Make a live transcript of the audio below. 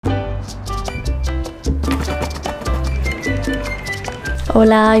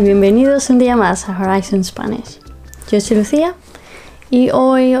Hola y bienvenidos un día más a Horizon Spanish. Yo soy Lucía y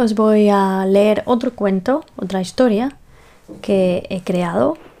hoy os voy a leer otro cuento, otra historia que he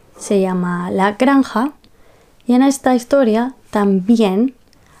creado. Se llama La Granja y en esta historia también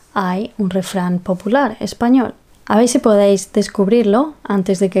hay un refrán popular español. A ver si podéis descubrirlo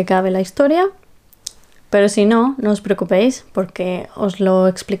antes de que acabe la historia, pero si no, no os preocupéis porque os lo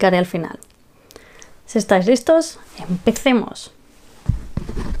explicaré al final. Si estáis listos, empecemos.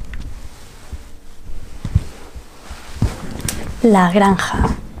 La granja.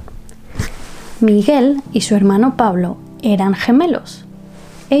 Miguel y su hermano Pablo eran gemelos.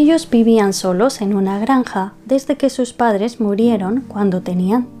 Ellos vivían solos en una granja desde que sus padres murieron cuando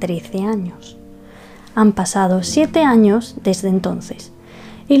tenían 13 años. Han pasado 7 años desde entonces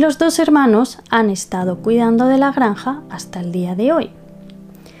y los dos hermanos han estado cuidando de la granja hasta el día de hoy.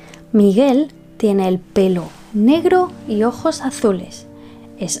 Miguel tiene el pelo negro y ojos azules.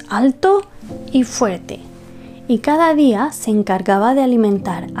 Es alto y fuerte. Y cada día se encargaba de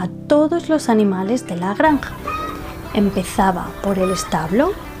alimentar a todos los animales de la granja. Empezaba por el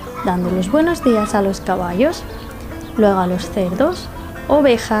establo, dando los buenos días a los caballos, luego a los cerdos,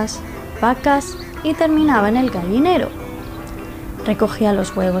 ovejas, vacas y terminaba en el gallinero. Recogía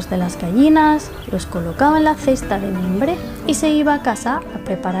los huevos de las gallinas, los colocaba en la cesta de mimbre y se iba a casa a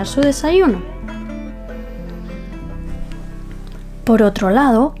preparar su desayuno. Por otro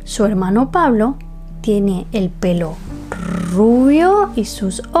lado, su hermano Pablo tiene el pelo rubio y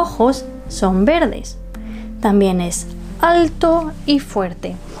sus ojos son verdes. También es alto y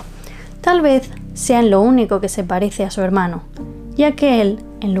fuerte. Tal vez sea lo único que se parece a su hermano, ya que él,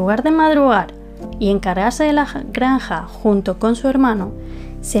 en lugar de madrugar y encargarse de la granja junto con su hermano,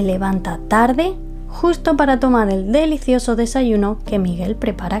 se levanta tarde justo para tomar el delicioso desayuno que Miguel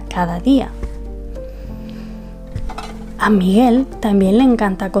prepara cada día. A Miguel también le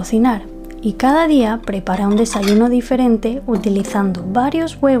encanta cocinar y cada día prepara un desayuno diferente utilizando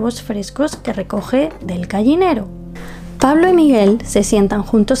varios huevos frescos que recoge del gallinero. Pablo y Miguel se sientan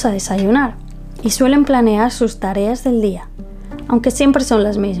juntos a desayunar y suelen planear sus tareas del día, aunque siempre son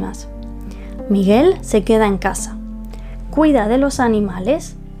las mismas. Miguel se queda en casa, cuida de los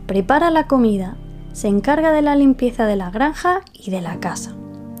animales, prepara la comida, se encarga de la limpieza de la granja y de la casa.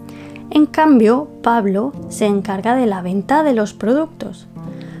 En cambio, Pablo se encarga de la venta de los productos.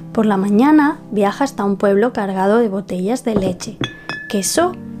 Por la mañana viaja hasta un pueblo cargado de botellas de leche,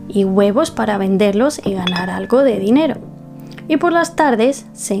 queso y huevos para venderlos y ganar algo de dinero. Y por las tardes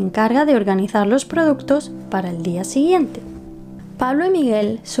se encarga de organizar los productos para el día siguiente. Pablo y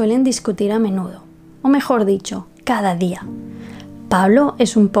Miguel suelen discutir a menudo, o mejor dicho, cada día. Pablo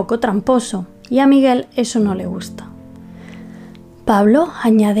es un poco tramposo y a Miguel eso no le gusta. Pablo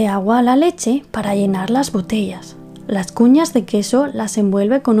añade agua a la leche para llenar las botellas. Las cuñas de queso las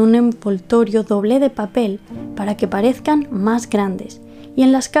envuelve con un envoltorio doble de papel para que parezcan más grandes y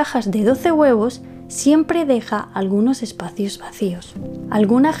en las cajas de 12 huevos siempre deja algunos espacios vacíos.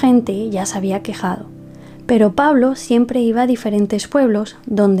 Alguna gente ya se había quejado, pero Pablo siempre iba a diferentes pueblos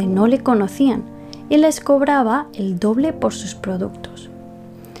donde no le conocían y les cobraba el doble por sus productos.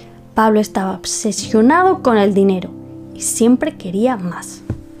 Pablo estaba obsesionado con el dinero y siempre quería más.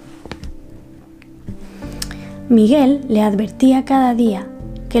 Miguel le advertía cada día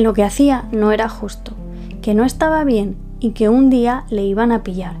que lo que hacía no era justo, que no estaba bien y que un día le iban a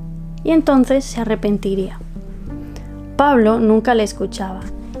pillar, y entonces se arrepentiría. Pablo nunca le escuchaba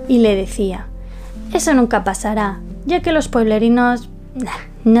y le decía: «Eso nunca pasará, ya que los pueblerinos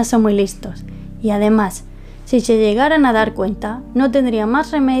no son muy listos, y además, si se llegaran a dar cuenta, no tendría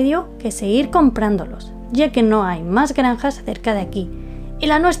más remedio que seguir comprándolos, ya que no hay más granjas cerca de aquí, y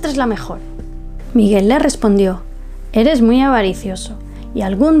la nuestra es la mejor». Miguel le respondió: «Eres muy avaricioso y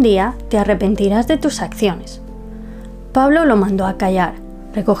algún día te arrepentirás de tus acciones». Pablo lo mandó a callar,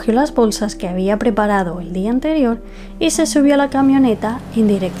 recogió las bolsas que había preparado el día anterior y se subió a la camioneta en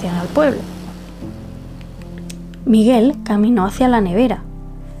dirección al pueblo. Miguel caminó hacia la nevera,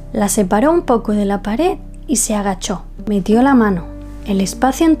 la separó un poco de la pared y se agachó. Metió la mano. El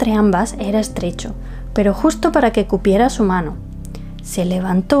espacio entre ambas era estrecho, pero justo para que cupiera su mano. Se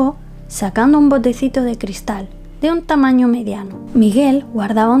levantó sacando un botecito de cristal de un tamaño mediano. Miguel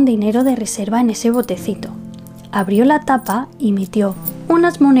guardaba un dinero de reserva en ese botecito. Abrió la tapa y metió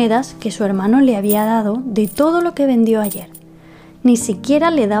unas monedas que su hermano le había dado de todo lo que vendió ayer. Ni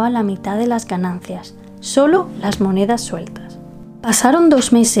siquiera le daba la mitad de las ganancias, solo las monedas sueltas. Pasaron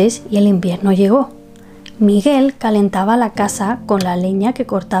 2 meses y el invierno llegó. Miguel calentaba la casa con la leña que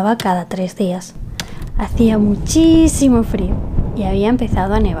cortaba cada 3 días. Hacía muchísimo frío y había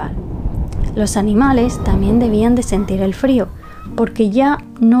empezado a nevar. Los animales también debían de sentir el frío, porque ya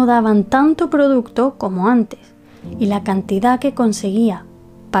no daban tanto producto como antes y la cantidad que conseguía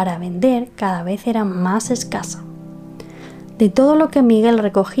para vender cada vez era más escasa. De todo lo que Miguel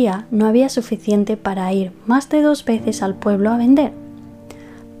recogía no había suficiente para ir más de 2 veces al pueblo a vender.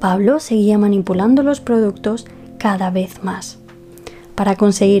 Pablo seguía manipulando los productos cada vez más, para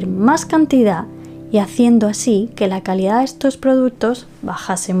conseguir más cantidad y haciendo así que la calidad de estos productos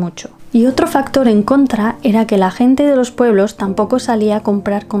bajase mucho. Y otro factor en contra era que la gente de los pueblos tampoco salía a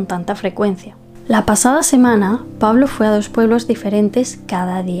comprar con tanta frecuencia. La pasada semana, Pablo fue a 2 pueblos diferentes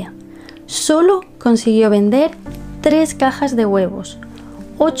cada día. Solo consiguió vender 3 cajas de huevos,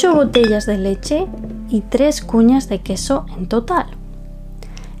 8 botellas de leche y 3 cuñas de queso en total.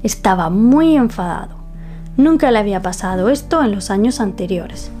 Estaba muy enfadado. Nunca le había pasado esto en los años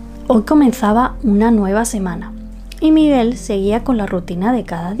anteriores. Hoy comenzaba una nueva semana y Miguel seguía con la rutina de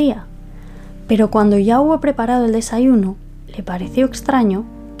cada día. Pero cuando ya hubo preparado el desayuno, le pareció extraño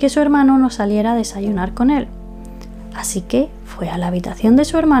que su hermano no saliera a desayunar con él. Así que fue a la habitación de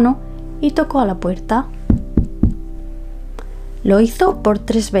su hermano y tocó a la puerta. Lo hizo por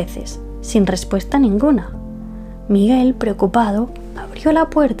 3 veces, sin respuesta ninguna. Miguel, preocupado, abrió la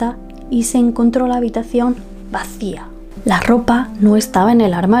puerta y se encontró la habitación vacía. La ropa no estaba en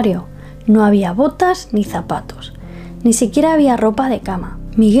el armario, no había botas ni zapatos, ni siquiera había ropa de cama.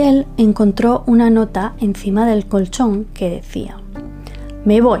 Miguel encontró una nota encima del colchón que decía: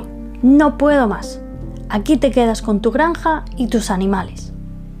 «Me voy, no puedo más. Aquí te quedas con tu granja y tus animales».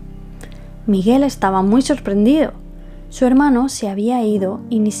 Miguel estaba muy sorprendido. Su hermano se había ido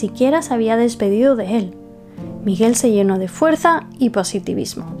y ni siquiera se había despedido de él. Miguel se llenó de fuerza y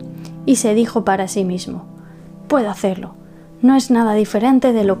positivismo y se dijo para sí mismo: «Puedo hacerlo, no es nada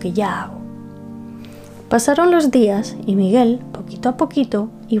diferente de lo que ya hago». Pasaron los días y Miguel, poquito a poquito,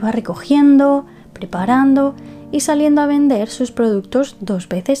 iba recogiendo, preparando y saliendo a vender sus productos 2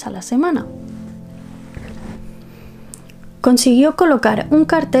 veces a la semana. Consiguió colocar un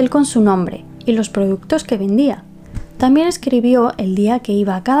cartel con su nombre y los productos que vendía. También escribió el día que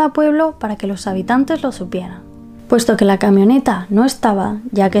iba a cada pueblo para que los habitantes lo supieran. Puesto que la camioneta no estaba,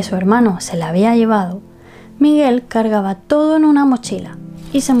 ya que su hermano se la había llevado, Miguel cargaba todo en una mochila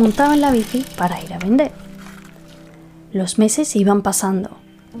y se montaba en la bici para ir a vender. Los meses iban pasando.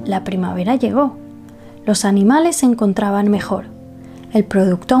 La primavera llegó. Los animales se encontraban mejor. El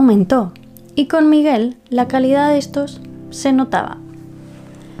producto aumentó y con Miguel la calidad de estos se notaba.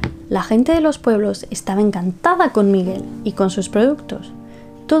 La gente de los pueblos estaba encantada con Miguel y con sus productos.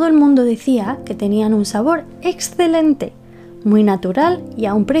 Todo el mundo decía que tenían un sabor excelente, muy natural y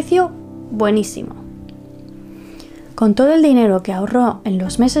a un precio buenísimo. Con todo el dinero que ahorró en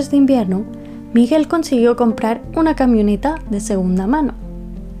los meses de invierno, Miguel consiguió comprar una camioneta de segunda mano.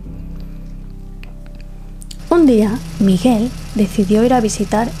 Un día, Miguel decidió ir a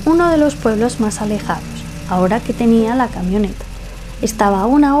visitar uno de los pueblos más alejados, ahora que tenía la camioneta. Estaba a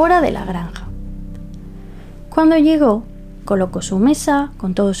 1 hora de la granja. Cuando llegó, colocó su mesa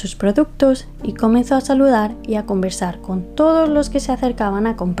con todos sus productos y comenzó a saludar y a conversar con todos los que se acercaban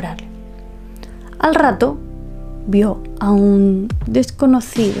a comprarle. Al rato, vio a un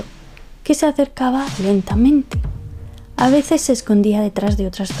desconocido que se acercaba lentamente. A veces se escondía detrás de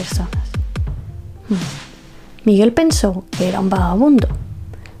otras personas. Miguel pensó que era un vagabundo,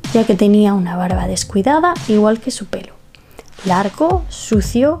 ya que tenía una barba descuidada igual que su pelo, largo,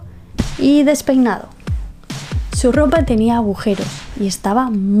 sucio y despeinado. Su ropa tenía agujeros y estaba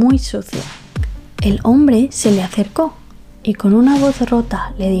muy sucia. El hombre se le acercó y con una voz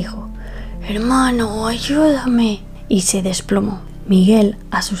rota le dijo: «Hermano, ayúdame», y se desplomó. Miguel,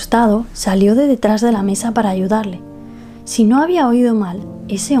 asustado, salió de detrás de la mesa para ayudarle. Si no había oído mal,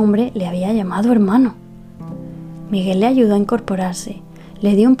 ese hombre le había llamado hermano. Miguel le ayudó a incorporarse,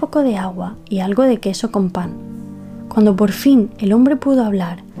 le dio un poco de agua y algo de queso con pan. Cuando por fin el hombre pudo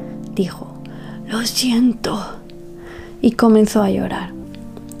hablar, dijo: «Lo siento», y comenzó a llorar.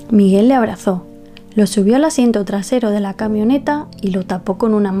 Miguel le abrazó, lo subió al asiento trasero de la camioneta y lo tapó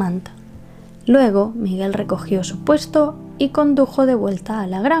con una manta. Luego Miguel recogió su puesto y condujo de vuelta a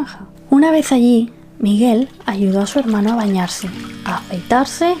la granja. Una vez allí, Miguel ayudó a su hermano a bañarse, a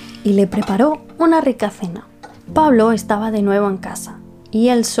afeitarse y le preparó una rica cena. Pablo estaba de nuevo en casa y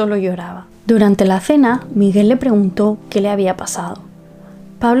él solo lloraba. Durante la cena, Miguel le preguntó qué le había pasado.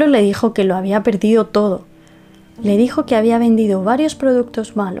 Pablo le dijo que lo había perdido todo. Le dijo que había vendido varios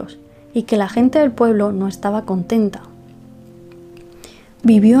productos malos y que la gente del pueblo no estaba contenta.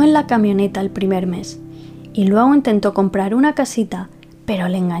 Vivió en la camioneta el primer mes y luego intentó comprar una casita, pero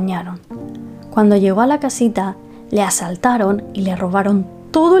le engañaron. Cuando llegó a la casita, le asaltaron y le robaron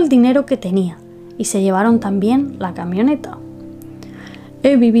todo el dinero que tenía y se llevaron también la camioneta.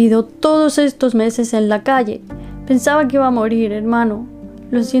 He vivido todos estos meses en la calle. Pensaba que iba a morir, hermano.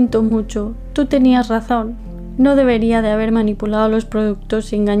 Lo siento mucho. Tú tenías razón. No debería de haber manipulado los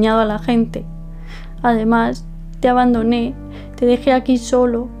productos y engañado a la gente. Además, te abandoné, te dejé aquí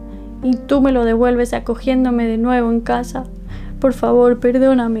solo y tú me lo devuelves acogiéndome de nuevo en casa. Por favor,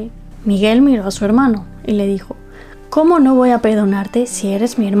 perdóname. Miguel miró a su hermano y le dijo: ¿Cómo no voy a perdonarte si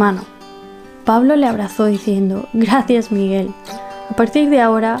eres mi hermano? Pablo le abrazó diciendo: Gracias, Miguel. A partir de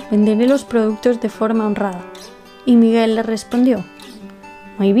ahora venderé los productos de forma honrada. Y Miguel le respondió: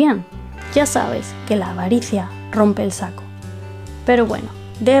 Muy bien, ya sabes que la avaricia rompe el saco. Pero bueno,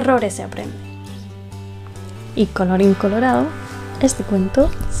 de errores se aprende. Y colorín colorado, este cuento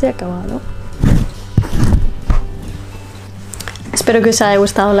se ha acabado. Espero que os haya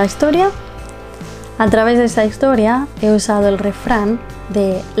gustado la historia. A través de esta historia he usado el refrán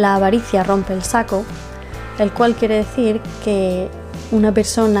de la avaricia rompe el saco, el cual quiere decir que una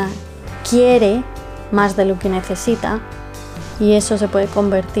persona quiere más de lo que necesita y eso se puede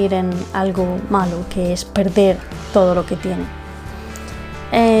convertir en algo malo, que es perder todo lo que tiene.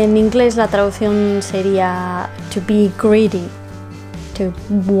 En inglés la traducción sería to be greedy, to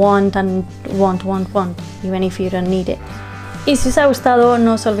want and want, even if you don't need it. Y si os ha gustado,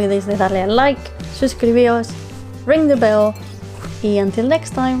 no os olvidéis de darle al like, suscribíos, ring the bell y until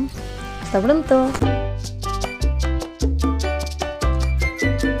next time, hasta pronto.